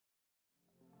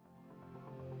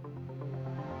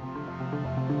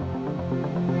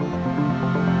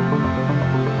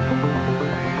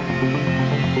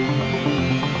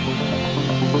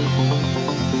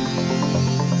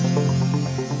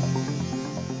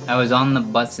I was on the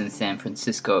bus in San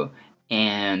Francisco,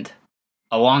 and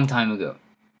a long time ago,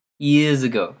 years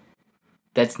ago,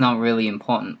 that's not really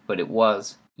important, but it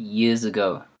was years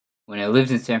ago when I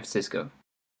lived in San Francisco.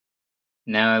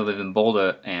 Now I live in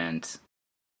Boulder and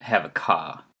have a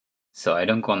car, so I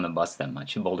don't go on the bus that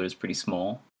much. Boulder is pretty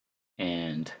small,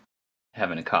 and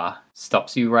having a car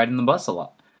stops you riding the bus a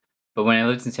lot. But when I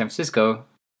lived in San Francisco,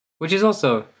 which is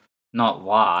also not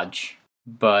large,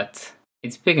 but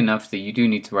it's big enough that you do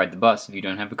need to ride the bus if you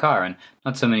don't have a car, and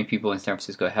not so many people in San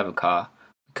Francisco have a car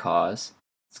because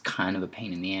it's kind of a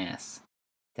pain in the ass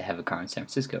to have a car in San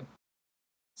Francisco.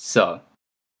 So,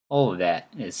 all of that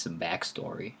is some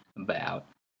backstory about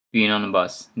being on the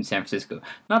bus in San Francisco.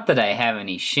 Not that I have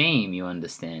any shame, you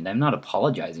understand. I'm not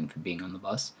apologizing for being on the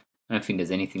bus. I don't think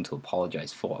there's anything to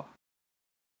apologize for.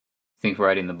 I think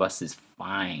riding the bus is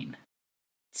fine.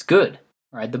 It's good.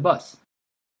 Ride the bus.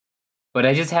 But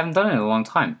I just haven't done it in a long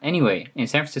time. Anyway, in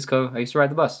San Francisco, I used to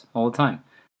ride the bus all the time.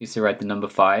 I used to ride the number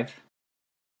 5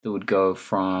 that would go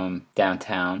from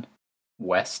downtown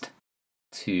west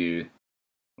to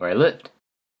where I lived.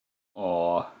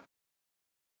 Or,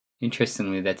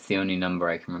 interestingly, that's the only number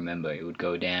I can remember. It would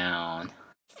go down.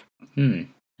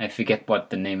 I forget what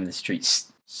the name of the street.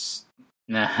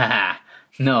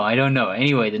 No, I don't know.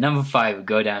 Anyway, the number 5 would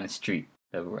go down a street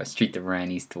that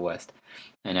ran east to west,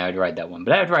 and I would ride that one.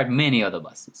 But I would ride many other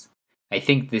buses. I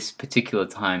think this particular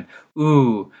time,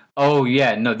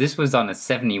 this was on a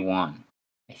 71,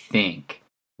 I think,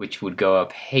 which would go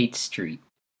up Haight Street.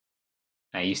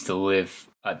 I used to live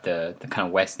at the kind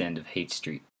of west end of Haight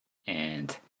Street,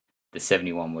 and the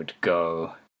 71 would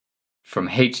go from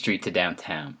Haight Street to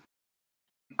downtown,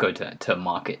 go to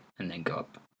Market, and then go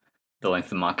up the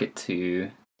length of Market to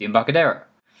the Embarcadero.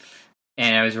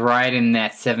 And I was riding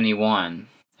that 71.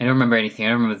 I don't remember anything. I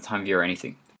don't remember the time of year or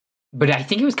anything. But I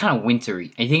think it was kind of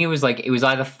wintry. I think it was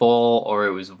either fall or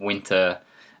it was winter.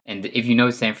 And if you know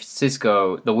San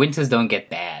Francisco, the winters don't get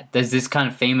bad. There's this kind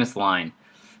of famous line.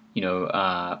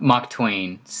 Mark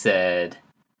Twain said,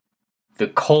 "The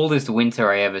coldest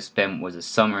winter I ever spent was a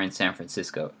summer in San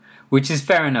Francisco." Which is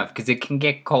fair enough, because it can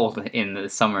get cold in the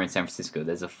summer in San Francisco.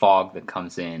 There's a fog that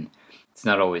comes in. It's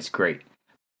not always great.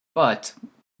 But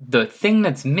the thing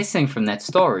that's missing from that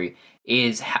story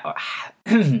is how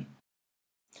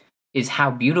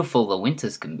beautiful the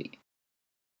winters can be.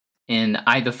 And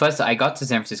I got to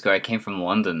San Francisco, I came from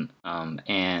London,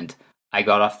 and I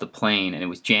got off the plane, and it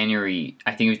was January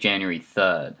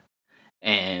 3rd.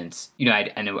 And,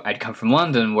 I'd come from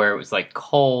London where it was like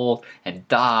cold and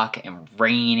dark and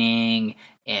raining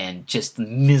and just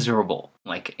miserable.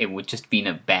 Like it would just be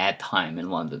a bad time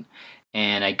in London.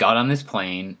 And I got on this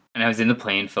plane, and I was in the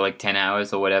plane for like 10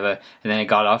 hours or whatever. And then I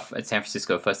got off at San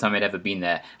Francisco, first time I'd ever been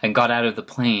there, and got out of the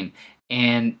plane.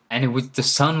 And the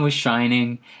sun was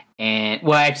shining. And,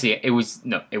 well, actually, it was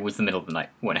the middle of the night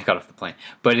when I got off the plane.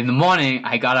 But in the morning,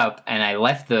 I got up and I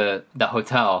left the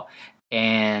hotel,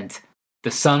 and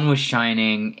the sun was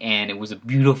shining, and it was a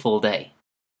beautiful day.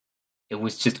 It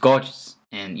was just gorgeous.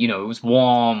 And, it was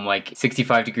warm, like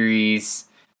 65 degrees,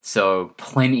 so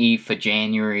plenty for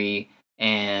January,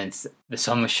 and the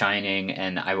sun was shining,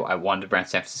 and I wandered around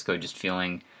San Francisco just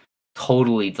feeling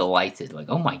totally delighted. Like,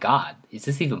 oh my god, is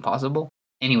this even possible?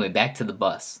 Anyway, back to the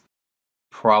bus.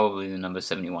 Probably the number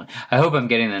 71. I hope I'm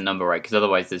getting that number right, because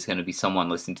otherwise there's going to be someone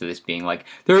listening to this being like,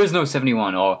 there is no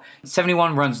 71, or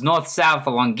 71 runs north-south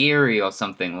along Geary or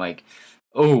something, like,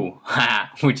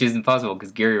 which isn't possible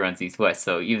because Geary runs east-west,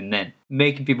 so even then,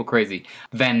 making people crazy.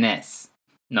 Van Ness,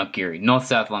 not Geary,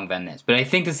 north-south along Van Ness. But I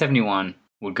think the 71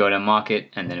 would go down Market,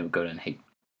 and then it would go down Haight.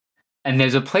 And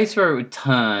there's a place where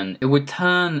it would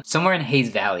turn somewhere in Hayes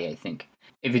Valley, I think.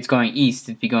 If it's going east,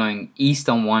 it'd be going east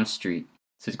on one street.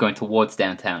 So it's going towards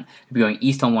downtown. It'd be going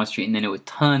east on one street, and then it would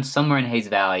turn somewhere in Hayes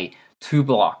Valley 2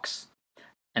 blocks.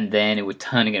 And then it would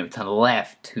turn again. It would turn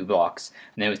left 2 blocks.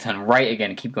 And then it would turn right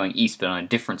again and keep going east, but on a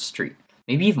different street.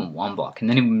 Maybe even 1 block. And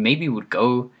then it would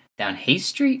go down Hayes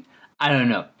Street? I don't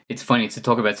know. It's funny to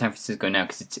talk about San Francisco now,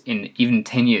 because it's in even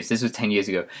 10 years. This was 10 years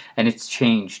ago. And it's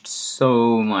changed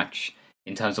so much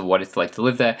in terms of what it's like to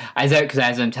live there. Because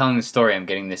as I'm telling the story, I'm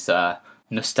getting this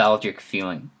nostalgic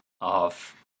feeling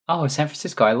of, oh, San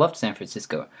Francisco, I loved San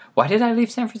Francisco. Why did I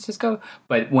leave San Francisco?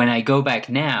 But when I go back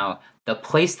now, the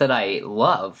place that I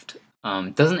loved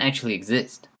doesn't actually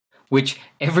exist. Which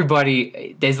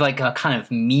there's like a kind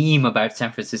of meme about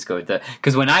San Francisco.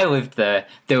 Because when I lived there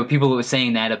were people who were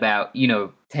saying that about,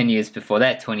 10 years before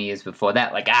that, 20 years before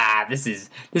that. Like, this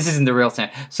isn't the real San.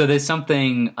 So there's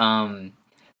something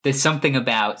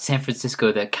about San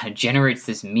Francisco that kind of generates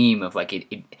this meme of like it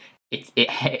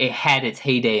had its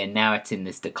heyday and now it's in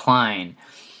this decline.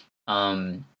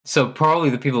 So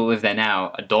probably the people who live there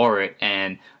now adore it,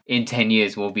 and in 10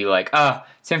 years we'll be like, San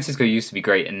Francisco used to be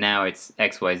great, and now it's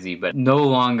XYZ, but no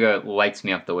longer lights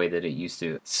me up the way that it used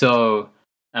to. So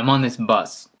I'm on this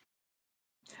bus,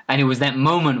 and it was that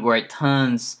moment where it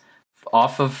turns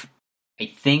off of, I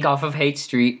think, off of Haight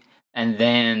Street, and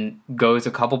then goes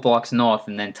a couple blocks north,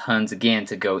 and then turns again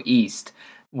to go east,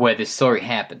 where this story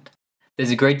happened.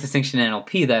 There's a great distinction in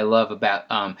NLP that I love about,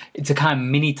 it's a kind of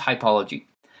mini typology.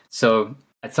 So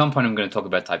at some point I'm going to talk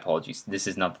about typologies. This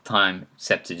is not the time,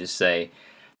 except to just say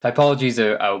typologies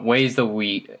are ways that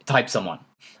we type someone,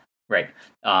 right?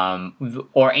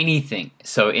 Or anything.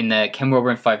 So in the Ken Wilber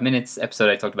in 5 Minutes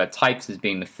episode, I talked about types as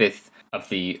being the fifth of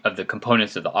the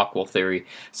components of the Ockwell theory.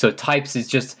 So types is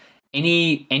just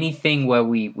anything where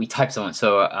we type someone.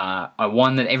 So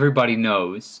one that everybody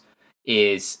knows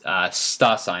is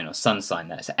star sign or sun sign.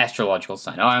 That's an astrological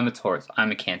sign. Oh, I'm a Taurus.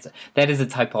 I'm a Cancer. That is a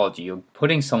typology. You're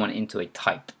putting someone into a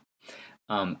type.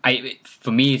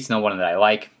 For me, it's not one that I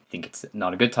like. I think it's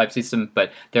not a good type system,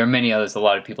 but there are many others. A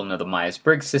lot of people know the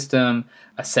Myers-Briggs system,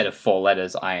 a set of 4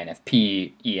 letters,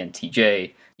 INFP,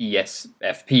 ENTJ,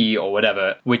 ESFP, or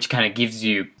whatever, which kind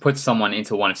of puts someone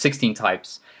into one of 16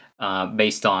 types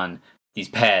based on these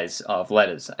pairs of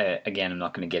letters. Again, I'm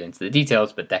not going to get into the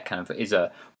details, but that kind of is a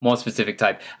more specific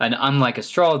type. And unlike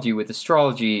astrology, with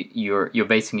astrology, you're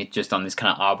basing it just on this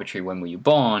kind of arbitrary when were you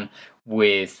born.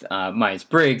 With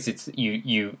Myers-Briggs, it's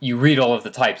you read all of the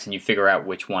types and you figure out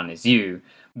which one is you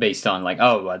based on like,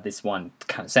 this one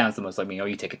kind of sounds the most like me. Or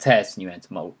you take a test and you answer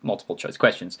multiple choice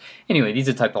questions. Anyway, these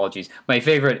are typologies. My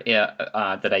favorite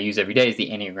that I use every day is the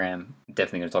Enneagram.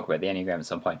 Definitely going to talk about the Enneagram at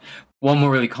some point. One more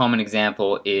really common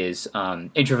example is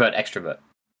introvert extrovert,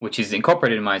 which is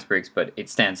incorporated in Myers-Briggs, but it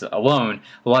stands alone.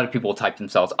 A lot of people type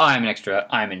themselves, I'm an extrovert,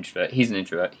 I'm an introvert, he's an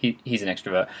introvert, he's an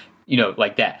extrovert,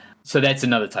 like that. So that's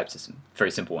another type system,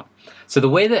 very simple one. So the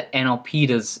way that NLP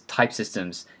does type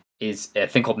systems is a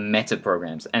thing called meta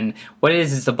programs. And what it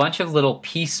is a bunch of little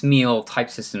piecemeal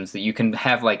type systems that you can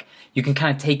have, like, you can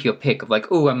kind of take your pick of like,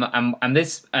 I'm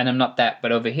this and I'm not that,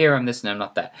 but over here I'm this and I'm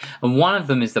not that. And one of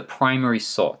them is the primary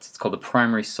sort. It's called the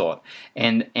primary sort.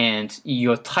 And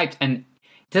you're typed, and it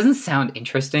doesn't sound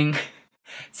interesting.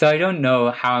 So I don't know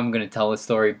how I'm going to tell this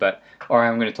story, or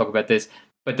I'm going to talk about this.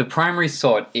 But the primary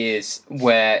sort is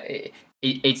where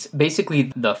it's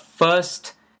basically the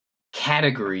first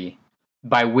category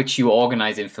by which you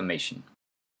organize information.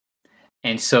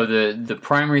 And so the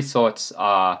primary sorts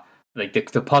are, like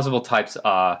the possible types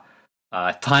are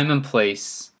time and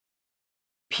place,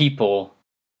 people,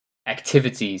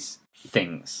 activities,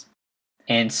 things.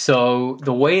 And so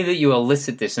the way that you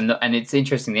elicit this, and it's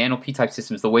interesting, the NLP type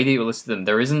systems, the way that you elicit them,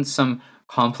 there isn't some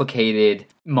complicated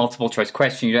multiple choice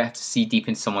question. You don't have to see deep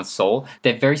into someone's soul.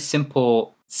 They're very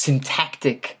simple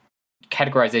syntactic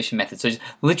categorization methods. So it's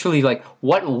literally like,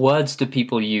 what words do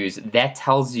people use? That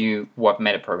tells you what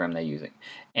metaprogram they're using.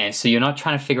 And so you're not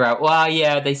trying to figure out, well,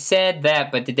 yeah, they said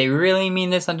that, but did they really mean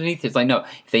this underneath? It's like, no,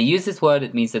 if they use this word,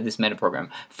 it means that this metaprogram.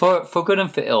 For good and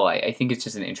for ill, I think it's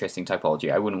just an interesting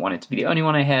typology. I wouldn't want it to be the only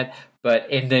one I had, but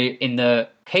in the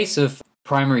case of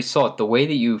primary sort, the way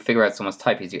that you figure out someone's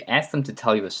type is you ask them to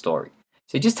tell you a story.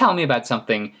 So just tell me about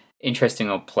something interesting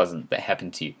or pleasant that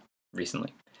happened to you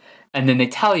recently. And then they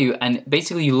tell you, and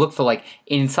basically you look for, like,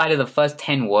 inside of the first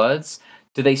 10 words,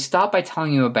 do they start by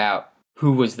telling you about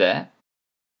who was there?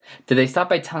 Do they start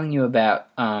by telling you about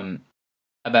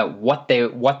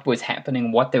what was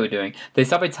happening, what they were doing? Do they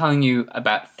start by telling you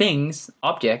about things,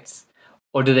 objects,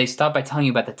 or do they start by telling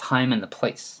you about the time and the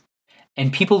place?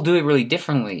 And people do it really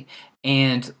differently.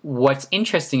 And what's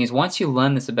interesting is once you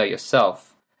learn this about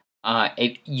yourself,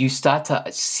 you start to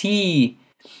see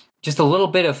just a little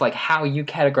bit of like how you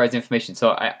categorize information. So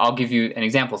I'll give you an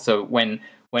example. So when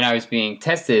I was being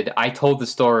tested, I told the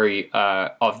story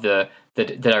of that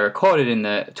I recorded in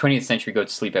the 20th Century Go to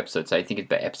Sleep episode. So I think it's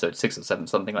about episode 6 or 7,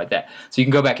 something like that. So you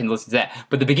can go back and listen to that.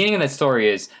 But the beginning of that story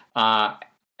is, and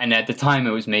at the time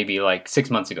it was maybe like 6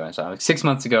 months ago. So like 6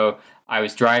 months ago, I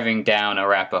was driving down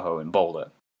Arapahoe in Boulder.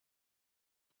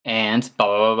 And blah,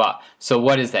 blah, blah, blah. So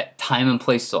what is that? Time and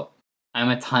place sort. I'm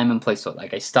a time and place sort.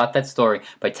 Like, I start that story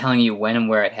by telling you when and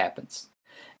where it happens.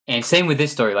 And same with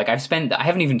this story. Like, I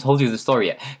haven't even told you the story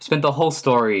yet. I've spent the whole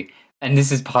story, and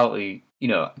this is partly,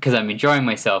 because I'm enjoying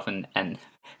myself and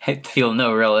I feel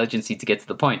no real urgency to get to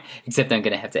the point, except I'm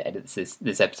going to have to edit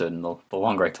this episode, and the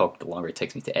longer I talk, the longer it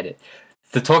takes me to edit.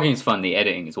 The talking is fun, the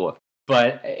editing is work.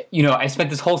 But, I spent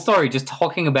this whole story just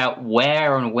talking about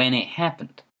where and when it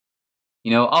happened.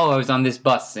 I was on this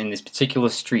bus in this particular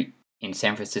street. in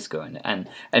San Francisco, and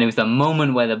it was the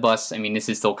moment where the bus. I mean, this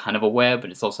is still kind of a where,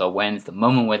 but it's also a when. It's the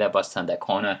moment where that bus turned that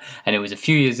corner, and it was a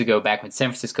few years ago, back when San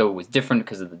Francisco was different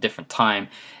because of the different time,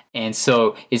 and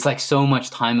so it's like so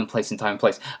much time and place and time and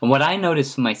place. And what I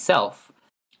noticed for myself,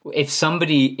 if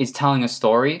somebody is telling a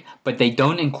story but they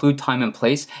don't include time and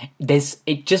place,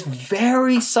 it just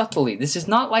very subtly. This is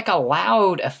not like a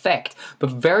loud effect,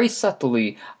 but very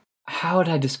subtly. How would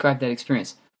I describe that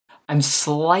experience? I'm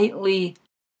slightly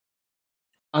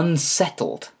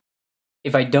unsettled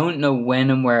if I don't know when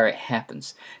and where it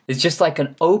happens. There's just like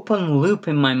an open loop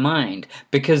in my mind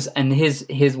because, and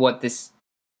here's what this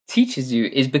teaches you,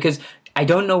 is because I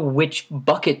don't know which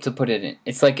bucket to put it in.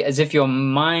 It's like as if your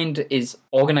mind is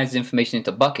organized information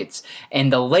into buckets,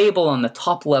 and the label on the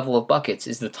top level of buckets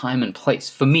is the time and place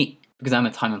for me, because I'm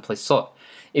a time and place sort.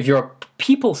 If you're a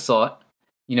people sort,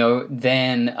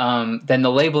 then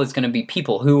the label is going to be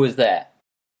people. Who was there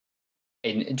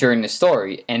during the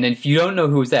story? And if you don't know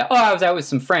who was there, I was out with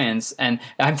some friends, and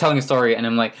I'm telling a story, and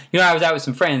I'm like, I was out with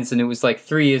some friends, and it was like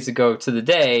 3 years ago to the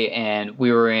day, and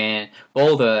we were in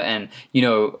Boulder, and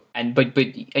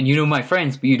and you know my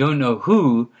friends, but you don't know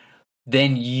who,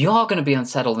 then you're going to be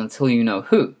unsettled until you know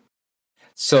who.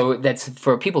 So that's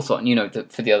for a people sort,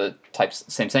 and for the other types,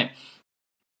 same.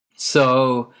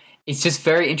 So it's just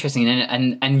very interesting,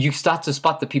 and you start to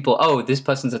spot the people. Oh, this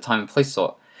person's a time and place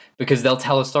sort. Because they'll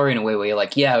tell a story in a way where you're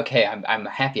like, yeah, okay, I'm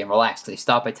happy, I'm relaxed. They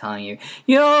start by telling you,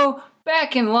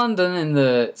 back in London in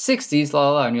the 60s, la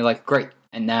la la, and you're like, great.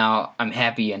 And now I'm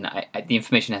happy, and the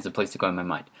information has a place to go in my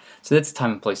mind. So that's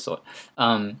time and place sort.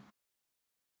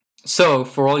 So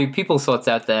for all you people sorts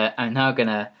out there, I'm now going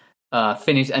to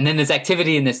finish. And then there's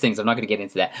activity and there's things. I'm not going to get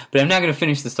into that. But I'm now going to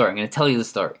finish the story. I'm going to tell you the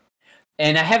story.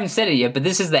 And I haven't said it yet, but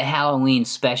this is the Halloween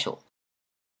special.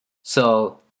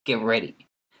 So get ready.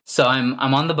 So I'm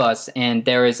on the bus, and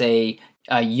there is a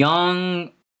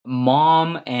young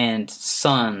mom and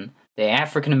son. They're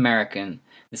African American.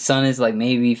 The son is like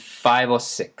maybe 5 or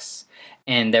 6,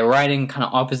 and they're riding kind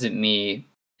of opposite me.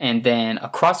 And then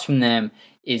across from them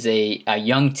is a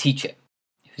young teacher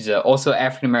who's also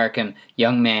African American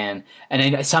young man. And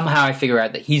then somehow I figure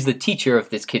out that he's the teacher of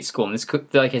this kid's school. And this,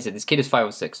 like I said, this kid is 5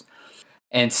 or 6.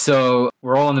 And so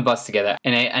we're all on the bus together,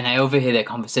 and I overhear their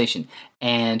conversation,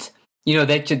 and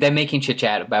they're making chit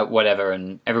chat about whatever,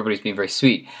 and everybody's being very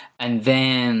sweet. And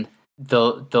then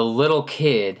the little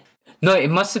kid, no, it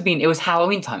was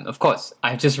Halloween time, of course.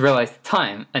 I just realized the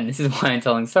time, and this is why I'm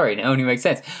telling the story, and it only makes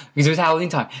sense because it was Halloween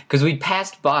time. Because we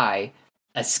passed by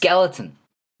a skeleton,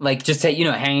 like just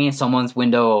hanging in someone's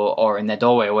window or in their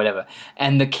doorway or whatever.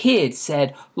 And the kid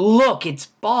said, "Look, it's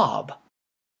Bob."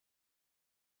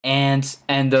 And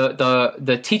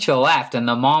the teacher laughed, and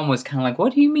the mom was kind of like,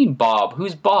 "What do you mean, Bob?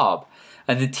 Who's Bob?"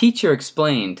 And the teacher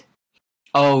explained,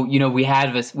 "Oh, we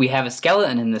have a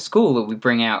skeleton in the school that we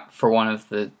bring out for one of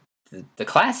the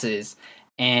classes,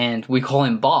 and we call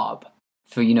him Bob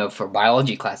for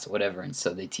biology class or whatever." And so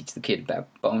they teach the kid about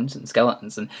bones and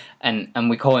skeletons, and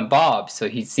we call him Bob. So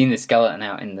he's seen the skeleton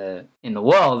out in the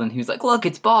world, and he was like, "Look,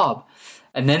 it's Bob."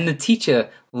 And then the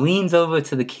teacher leans over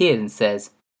to the kid and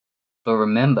says, "But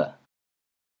remember,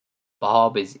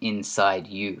 Bob is inside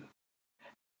you."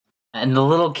 And the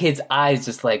little kid's eyes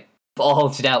just like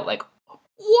bulged out like,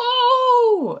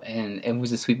 whoa! And it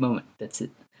was a sweet moment. That's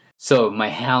it. So my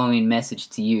Halloween message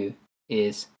to you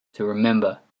is to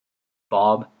remember,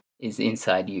 Bob is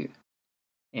inside you.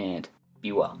 And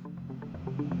be well.